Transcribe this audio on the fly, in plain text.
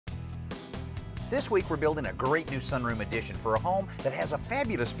This week we're building a great new sunroom addition for a home that has a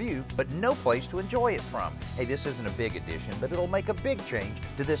fabulous view but no place to enjoy it from. Hey, this isn't a big addition, but it'll make a big change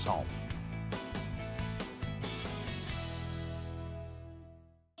to this home.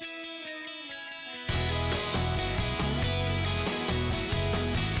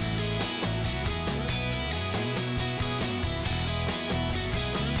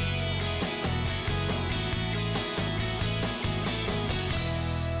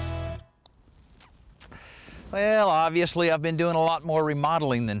 Well, obviously I've been doing a lot more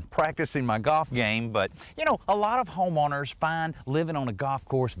remodeling than practicing my golf game, but you know, a lot of homeowners find living on a golf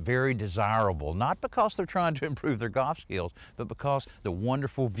course very desirable, not because they're trying to improve their golf skills, but because the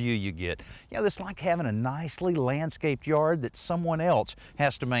wonderful view you get. You know, it's like having a nicely landscaped yard that someone else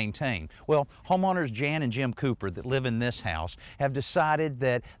has to maintain. Well, homeowners Jan and Jim Cooper that live in this house have decided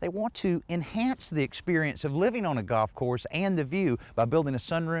that they want to enhance the experience of living on a golf course and the view by building a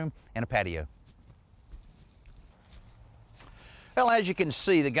sunroom and a patio. Well, as you can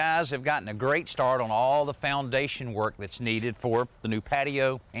see, the guys have gotten a great start on all the foundation work that's needed for the new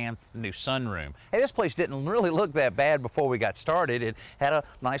patio and the new sunroom. Hey, this place didn't really look that bad before we got started. It had a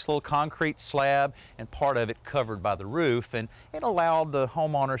nice little concrete slab and part of it covered by the roof, and it allowed the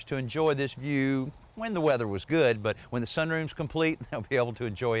homeowners to enjoy this view when the weather was good, but when the sunroom's complete, they'll be able to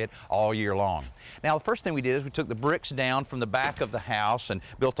enjoy it all year long. Now, the first thing we did is we took the bricks down from the back of the house and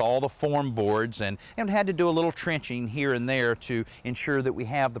built all the form boards and had to do a little trenching here and there to ensure that we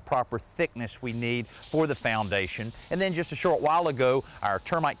have the proper thickness we need for the foundation. And then just a short while ago, our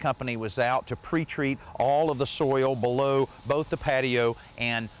termite company was out to pre-treat all of the soil below both the patio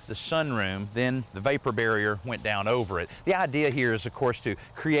and the sunroom. Then the vapor barrier went down over it. The idea here is, of course, to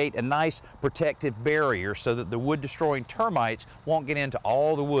create a nice protective barrier so that the wood-destroying termites won't get into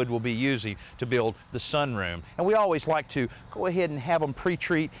all the wood we'll be using to build the sunroom. And we always like to go ahead and have them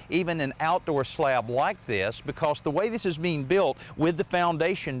pre-treat even an outdoor slab like this, because the way this is being built with the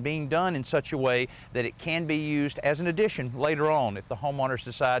foundation being done in such a way that it can be used as an addition later on if the homeowners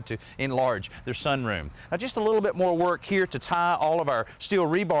decide to enlarge their sunroom. Now, just a little bit more work here to tie all of our steel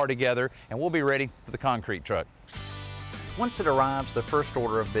rebar together, and we'll be ready for the concrete truck. Once it arrives, the first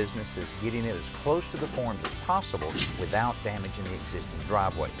order of business is getting it as close to the forms as possible without damaging the existing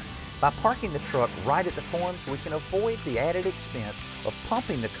driveway. By parking the truck right at the forms, we can avoid the added expense of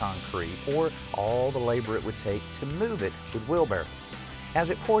pumping the concrete or all the labor it would take to move it with wheelbarrows. As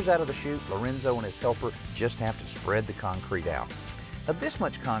it pours out of the chute, Lorenzo and his helper just have to spread the concrete out. Now, this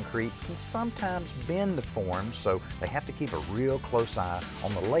much concrete can sometimes bend the forms, so they have to keep a real close eye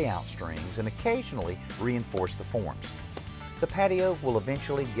on the layout strings and occasionally reinforce the forms. The patio will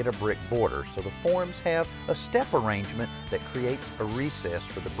eventually get a brick border, so the forms have a step arrangement that creates a recess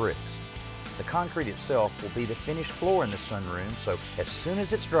for the bricks. The concrete itself will be the finished floor in the sunroom, so as soon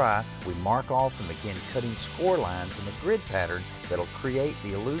as it's dry, we mark off and begin cutting score lines in the grid pattern that'll create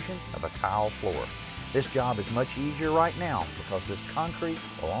the illusion of a tile floor. This job is much easier right now because this concrete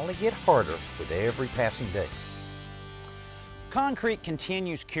will only get harder with every passing day. Concrete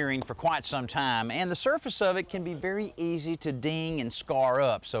continues curing for quite some time, and the surface of it can be very easy to ding and scar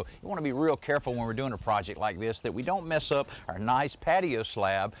up. So you want to be real careful when we're doing a project like this that we don't mess up our nice patio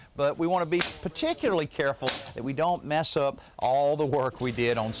slab, but we want to be particularly careful that we don't mess up all the work we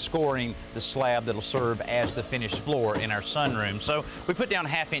did on scoring the slab that'll serve as the finished floor in our sunroom. So we put down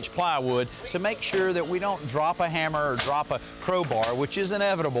 1/2-inch plywood to make sure that we don't drop a hammer or drop a crowbar, which is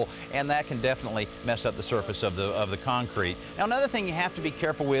inevitable, and that can definitely mess up the surface of the concrete. Now, another thing you have to be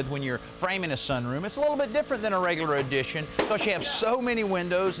careful with when you're framing a sunroom, it's a little bit different than a regular addition because you have so many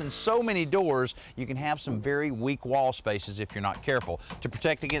windows and so many doors, you can have some very weak wall spaces if you're not careful. To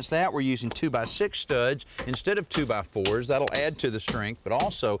protect against that, we're using 2x6 studs instead of 2x4s. That'll add to the strength, but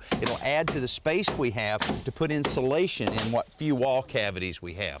also it'll add to the space we have to put insulation in what few wall cavities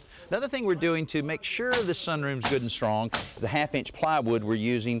we have. Another thing we're doing to make sure the sunroom's good and strong is the 1/2-inch plywood we're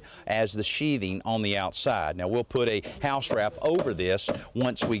using as the sheathing on the outside. Now, we'll put a house wrap over this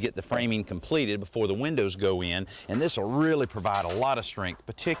once we get the framing completed before the windows go in, and this will really provide a lot of strength,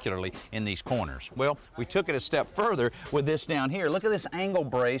 particularly in these corners. Well, we took it a step further with this down here. Look at this angle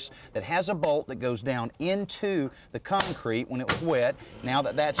brace that has a bolt that goes down into the concrete when it was wet. Now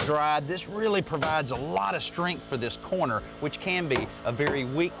that that's dried, this really provides a lot of strength for this corner, which can be a very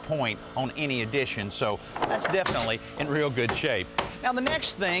weak point on any addition, so that's definitely in real good shape. Now, the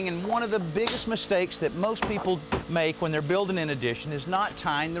next thing, and one of the biggest mistakes that most people make when they're building an addition, is not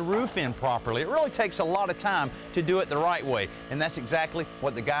tying the roof in properly. It really takes a lot of time to do it the right way, and that's exactly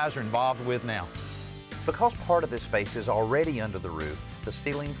what the guys are involved with now. Because part of this space is already under the roof, the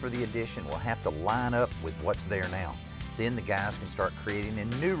ceiling for the addition will have to line up with what's there now. Then the guys can start creating a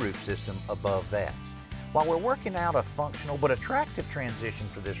new roof system above that. While we're working out a functional but attractive transition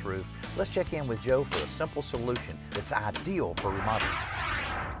for this roof, let's check in with Joe for a simple solution that's ideal for remodeling.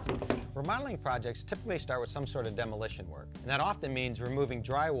 Remodeling projects typically start with some sort of demolition work, and that often means removing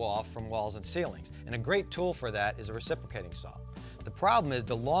drywall from walls and ceilings. And a great tool for that is a reciprocating saw. The problem is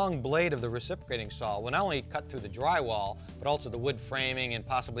the long blade of the reciprocating saw will not only cut through the drywall, but also the wood framing and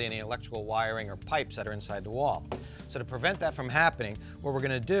possibly any electrical wiring or pipes that are inside the wall. So to prevent that from happening, what we're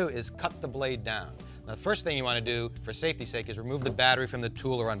going to do is cut the blade down. Now, the first thing you want to do, for safety's sake, is remove the battery from the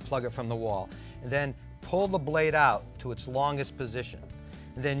tool or unplug it from the wall, and then pull the blade out to its longest position.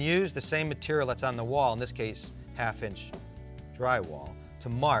 And then use the same material that's on the wall, in this case, 1/2-inch drywall, to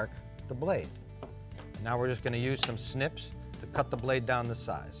mark the blade. Now we're just going to use some snips to cut the blade down the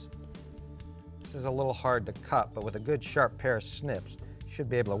size. This is a little hard to cut, but with a good sharp pair of snips, you should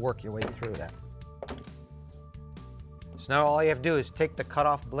be able to work your way through that. So now all you have to do is take the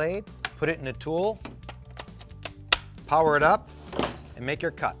cut-off blade, put it in the tool, power it up, and make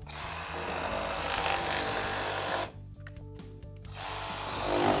your cut.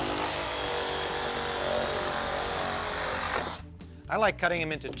 I like cutting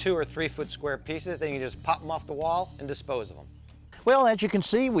them into 2 or 3 foot square pieces, then you can just pop them off the wall and dispose of them. Well, as you can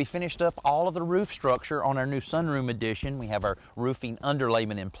see, we finished up all of the roof structure on our new Sunroom Addition. We have our roofing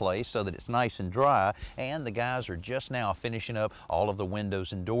underlayment in place so that it's nice and dry, and the guys are just now finishing up all of the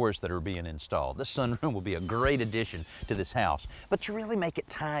windows and doors that are being installed. This sunroom will be a great addition to this house. But to really make it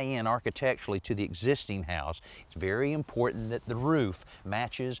tie in architecturally to the existing house, it's very important that the roof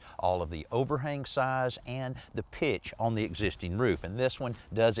matches all of the overhang size and the pitch on the existing roof, and this one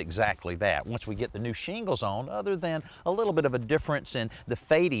does exactly that. Once we get the new shingles on, other than a little bit of a difference in the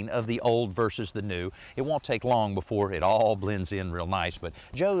fading of the old versus the new, it won't take long before it all blends in real nice. But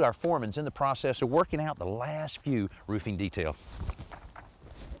Joe, our foreman's in the process of working out the last few roofing details.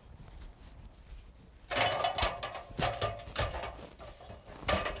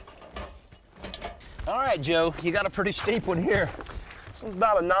 All right, Joe, you got a pretty steep one here. It's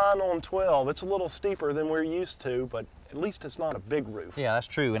about a 9-on-12. It's a little steeper than we're used to, but at least it's not a big roof. Yeah, that's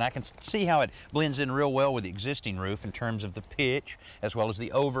true, and I can see how it blends in real well with the existing roof in terms of the pitch, as well as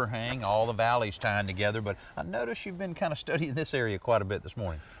the overhang, all the valleys tying together. But I noticed you've been kind of studying this area quite a bit this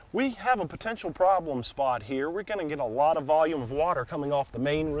morning. We have a potential problem spot here. We're going to get a lot of volume of water coming off the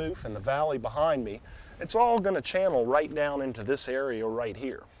main roof and the valley behind me. It's all going to channel right down into this area right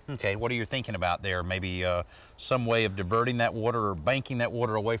here. Okay, what are you thinking about there? Maybe some way of diverting that water or banking that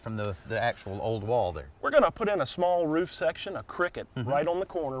water away from the actual old wall there? We're going to put in a small roof section, a cricket, right on the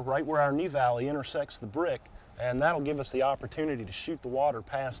corner, right where our new valley intersects the brick, and that'll give us the opportunity to shoot the water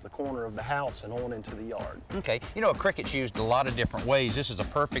past the corner of the house and on into the yard. Okay, you know, a cricket's used a lot of different ways. This is a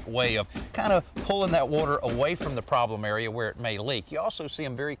perfect way of kind of pulling that water away from the problem area where it may leak. You also see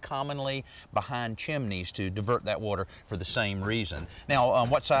them very commonly behind chimneys to divert that water for the same reason. Now,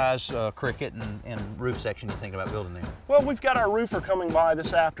 what size cricket and roof section do you think about building there? Well, we've got our roofer coming by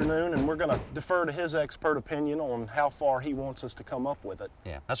this afternoon, and we're going to defer to his expert opinion on how far he wants us to come up with it.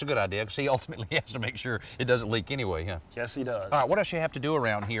 Yeah, that's a good idea, because he ultimately has to make sure it doesn't leak anyway, huh? Yes, he does. All right, what else you have to do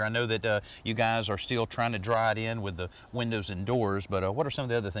around here? I know that you guys are still trying to dry it in with the windows and doors, but what are some of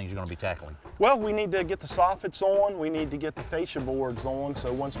the other things you're going to be tackling? Well, we need to get the soffits on, we need to get the fascia boards on,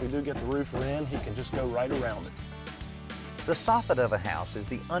 so once we do get the roofer in, he can just go right around it. The soffit of a house is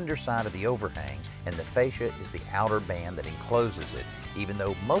the underside of the overhang, and the fascia is the outer band that encloses it. Even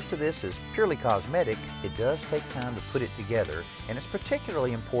though most of this is purely cosmetic, it does take time to put it together, and it's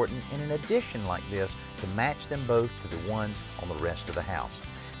particularly important in an addition like this to match them both to the ones on the rest of the house.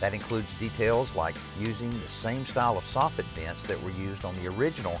 That includes details like using the same style of soffit vents that were used on the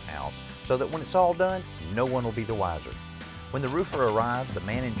original house, so that when it's all done, no one will be the wiser. When the roofer arrives, the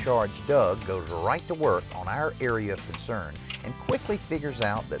man in charge, Doug, goes right to work on our area of concern and quickly figures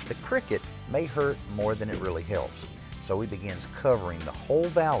out that the cricket may hurt more than it really helps. So he begins covering the whole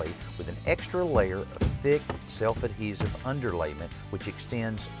valley with an extra layer of thick, self-adhesive underlayment which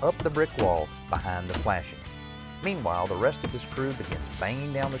extends up the brick wall behind the flashing. Meanwhile, the rest of his crew begins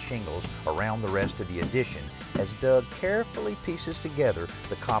banging down the shingles around the rest of the addition as Doug carefully pieces together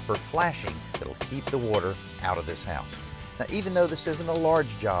the copper flashing that'll keep the water out of this house. Now, even though this isn't a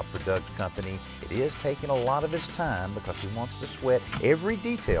large job for Doug's company, it is taking a lot of his time because he wants to sweat every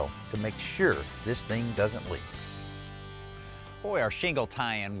detail to make sure this thing doesn't leak. Boy, our shingle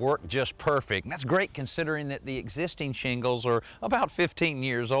tie-in worked just perfect. And that's great considering that the existing shingles are about 15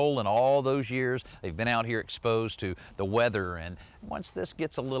 years old, and all those years they've been out here exposed to the weather. And once this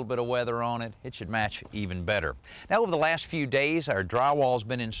gets a little bit of weather on it, it should match even better. Now, over the last few days, our drywall's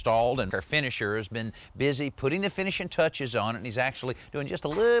been installed and our finisher has been busy putting the finishing touches on it, and he's actually doing just a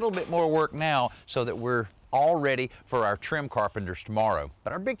little bit more work now so that we're all ready for our trim carpenters tomorrow.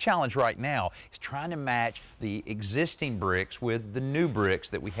 But our big challenge right now is trying to match the existing bricks with the new bricks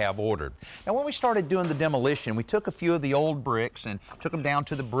that we have ordered. Now, when we started doing the demolition, we took a few of the old bricks and took them down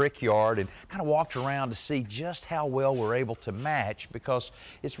to the brickyard and kind of walked around to see just how well we're able to match, because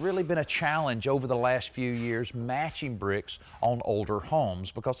it's really been a challenge over the last few years matching bricks on older homes,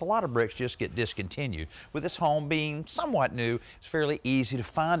 because a lot of bricks just get discontinued. With this home being somewhat new, it's fairly easy to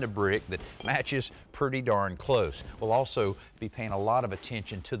find a brick that matches pretty darn close. We'll also be paying a lot of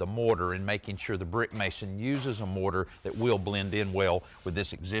attention to the mortar and making sure the brick mason uses a mortar that will blend in well with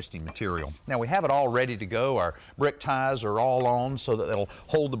this existing material. Now, we have it all ready to go. Our brick ties are all on so that it'll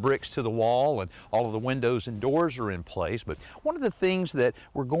hold the bricks to the wall, and all of the windows and doors are in place. But one of the things that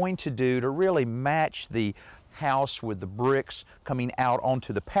we're going to do to really match the house with the bricks coming out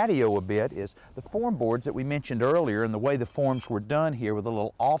onto the patio a bit is the form boards that we mentioned earlier, and the way the forms were done here with a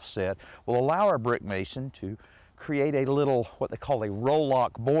little offset will allow our brick mason to create a little, what they call a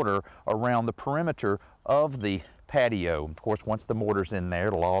roll-lock border around the perimeter of the patio. Of course, once the mortar's in there,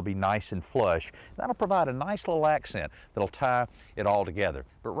 it'll all be nice and flush. That'll provide a nice little accent that'll tie it all together.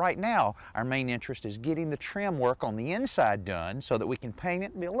 But right now, our main interest is getting the trim work on the inside done so that we can paint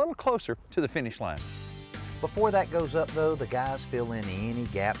it and be a little closer to the finish line. Before that goes up though, the guys fill in any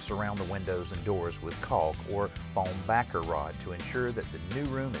gaps around the windows and doors with caulk or foam backer rod to ensure that the new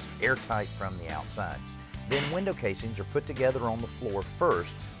room is airtight from the outside. Then window casings are put together on the floor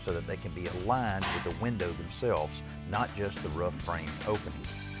first so that they can be aligned with the window themselves, not just the rough frame openings.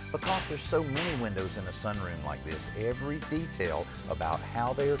 Because there's so many windows in a sunroom like this, every detail about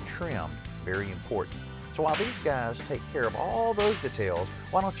how they are trimmed is very important. So while these guys take care of all those details,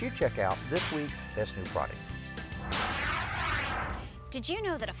 why don't you check out this week's best new product? Did you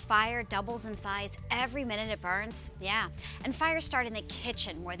know that a fire doubles in size every minute it burns? Yeah, and fires start in the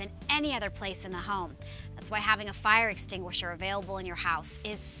kitchen more than any other place in the home. That's why having a fire extinguisher available in your house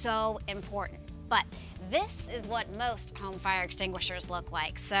is so important. But this is what most home fire extinguishers look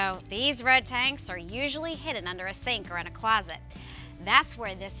like. So these red tanks are usually hidden under a sink or in a closet. That's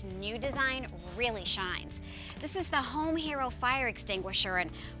where this new design really shines. This is the Home Hero Fire Extinguisher,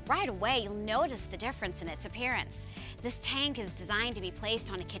 and right away you'll notice the difference in its appearance. This tank is designed to be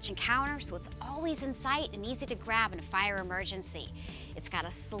placed on a kitchen counter, so it's always in sight and easy to grab in a fire emergency. It's got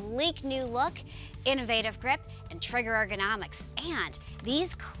a sleek new look, innovative grip, and trigger ergonomics. And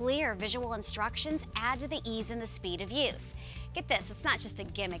these clear visual instructions add to the ease and the speed of use. Get this, it's not just a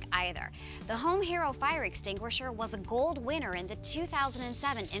gimmick either. The Home Hero Fire Extinguisher was a gold winner in the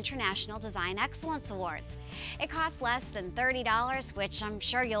 2007 International Design Excellence Awards. It costs less than $30, which I'm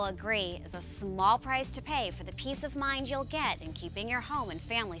sure you'll agree is a small price to pay for the peace of mind you'll get in keeping your home and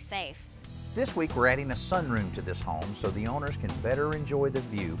family safe. This week we're adding a sunroom to this home so the owners can better enjoy the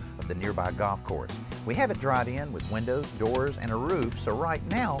view of the nearby golf course. We have it dried in with windows, doors, and a roof, so right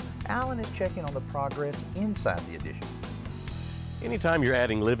now Alan is checking on the progress inside the addition. Anytime you're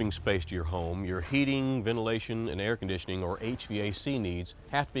adding living space to your home, your heating, ventilation, and air conditioning, or HVAC needs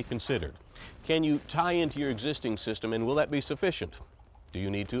have to be considered. Can you tie into your existing system, and will that be sufficient? Do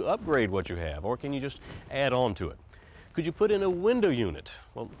you need to upgrade what you have, or can you just add on to it? Could you put in a window unit?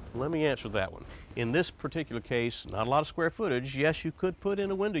 Well, let me answer that one. In this particular case, not a lot of square footage. Yes, you could put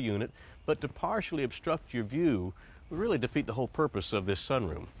in a window unit, but to partially obstruct your view would really defeat the whole purpose of this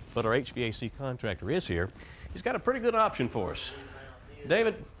sunroom. But our HVAC contractor is here. He's got a pretty good option for us.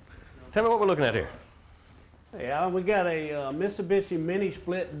 David, tell me what we're looking at here. Hey, Alan, we got a Mitsubishi mini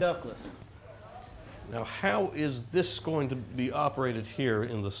split ductless. Now, how is this going to be operated here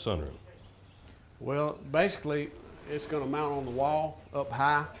in the sunroom? Well, basically, it's going to mount on the wall up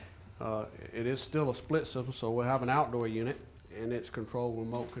high. It is still a split system, so we'll have an outdoor unit, and it's controlled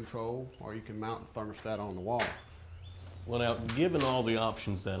remote control, or you can mount the thermostat on the wall. Well, now, given all the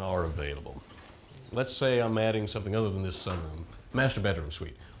options that are available, let's say I'm adding something other than this sunroom, master bedroom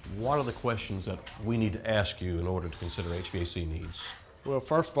suite. What are the questions that we need to ask you in order to consider HVAC needs? Well,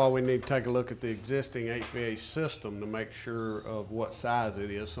 first of all, we need to take a look at the existing HVAC system to make sure of what size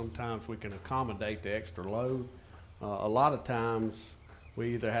it is. Sometimes we can accommodate the extra load. A lot of times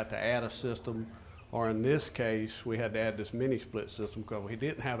we either have to add a system, or in this case, we had to add this mini split system because we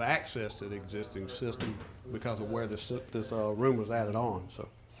didn't have access to the existing system because of where this room was added on. So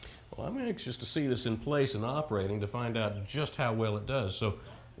Well, I'm anxious to see this in place and operating to find out just how well it does. So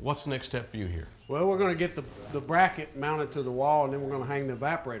what's the next step for you here? Well, we're going to get the bracket mounted to the wall, and then we're going to hang the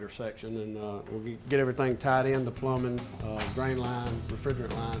evaporator section, and we'll get everything tied in, the plumbing, drain line,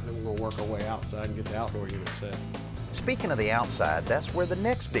 refrigerant lines, then we're going to work our way outside and get the outdoor unit set. Speaking of the outside, that's where the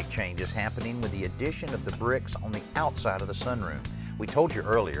next big change is happening with the addition of the bricks on the outside of the sunroom. We told you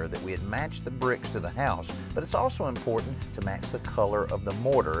earlier that we had matched the bricks to the house, but it's also important to match the color of the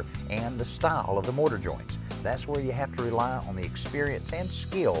mortar and the style of the mortar joints. That's where you have to rely on the experience and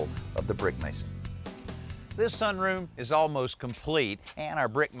skill of the brick mason. This sunroom is almost complete, and our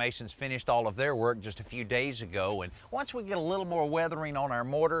brick masons finished all of their work just a few days ago. And once we get a little more weathering on our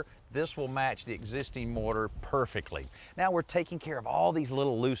mortar, this will match the existing mortar perfectly. Now we're taking care of all these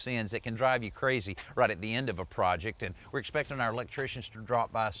little loose ends that can drive you crazy right at the end of a project, and we're expecting our electricians to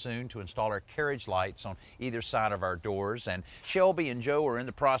drop by soon to install our carriage lights on either side of our doors. And Shelby and Joe are in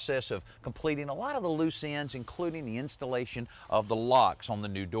the process of completing a lot of the loose ends, including the installation of the locks on the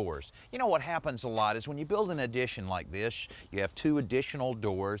new doors. You know what happens a lot is when you build an addition like this, you have 2 additional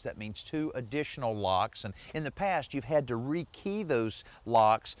doors. That means 2 additional locks, and in the past you've had to rekey those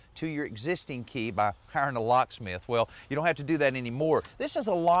locks to your existing key by hiring a locksmith. Well, you don't have to do that anymore. This is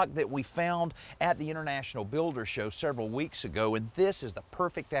a lock that we found at the International Builder Show several weeks ago, and this is the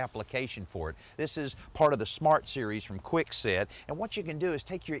perfect application for it. This is part of the Smart Series from Kwikset, and what you can do is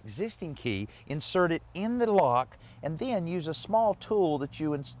take your existing key, insert it in the lock, and then use a small tool that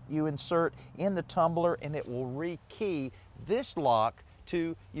you insert in the tumbler, and it will rekey this lock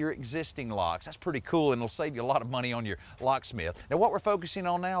to your existing locks. That's pretty cool, and it'll save you a lot of money on your locksmith. Now what we're focusing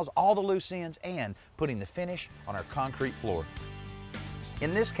on now is all the loose ends and putting the finish on our concrete floor.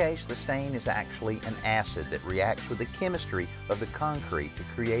 In this case, the stain is actually an acid that reacts with the chemistry of the concrete to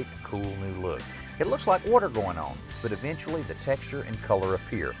create a cool new look. It looks like water going on, but eventually the texture and color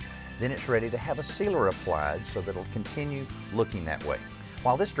appear. Then it's ready to have a sealer applied so that it'll continue looking that way.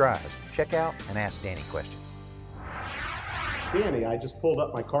 While this dries, check out and ask Danny questions. Danny, I just pulled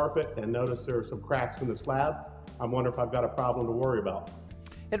up my carpet and noticed there are some cracks in the slab. I'm wondering if I've got a problem to worry about.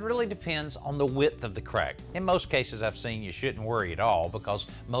 It really depends on the width of the crack. In most cases I've seen, you shouldn't worry at all because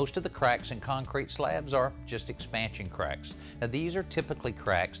most of the cracks in concrete slabs are just expansion cracks. Now these are typically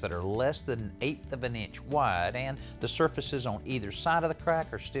cracks that are less than 1/8 of an inch wide, and the surfaces on either side of the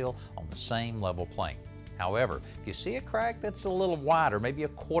crack are still on the same level plane. However, if you see a crack that's a little wider, maybe a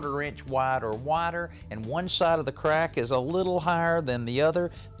 1/4 inch wide or wider, and one side of the crack is a little higher than the other,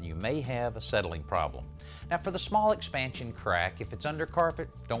 then you may have a settling problem. Now for the small expansion crack, if it's under carpet,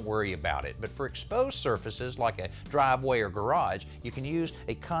 don't worry about it. But for exposed surfaces like a driveway or garage, you can use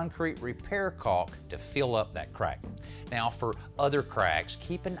a concrete repair caulk to fill up that crack. Now for other cracks,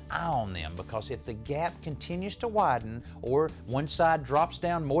 keep an eye on them, because if the gap continues to widen or one side drops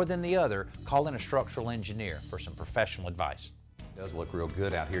down more than the other, call in a structural engineer for some professional advice. It does look real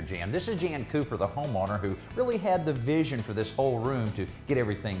good out here, Jan. This is Jan Cooper, the homeowner, who really had the vision for this whole room to get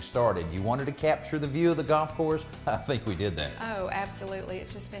everything started. You wanted to capture the view of the golf course? I think we did that. Oh, absolutely.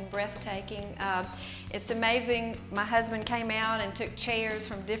 It's just been breathtaking. It's amazing. My husband came out and took chairs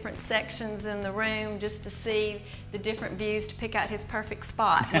from different sections in the room just to see the different views to pick out his perfect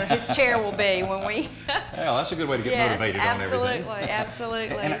spot where his chair will be when we... Well, that's a good way to get motivated on everything.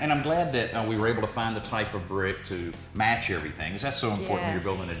 Absolutely. And I'm glad that we were able to find the type of brick to match everything. That's so important when you're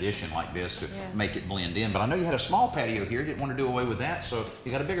building an addition like this to make it blend in. But I know you had a small patio here, didn't want to do away with that, so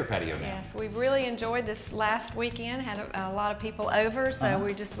you got a bigger patio now. Yes, we really enjoyed this last weekend, had a lot of people over, so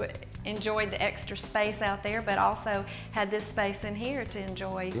we just enjoyed the extra space out there, but also had this space in here to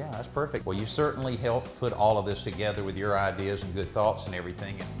enjoy. Yeah, that's perfect. Well, you certainly helped put all of this together with your ideas and good thoughts and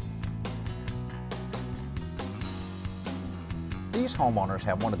everything. These homeowners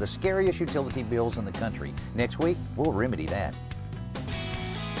have one of the scariest utility bills in the country. Next week, we'll remedy that.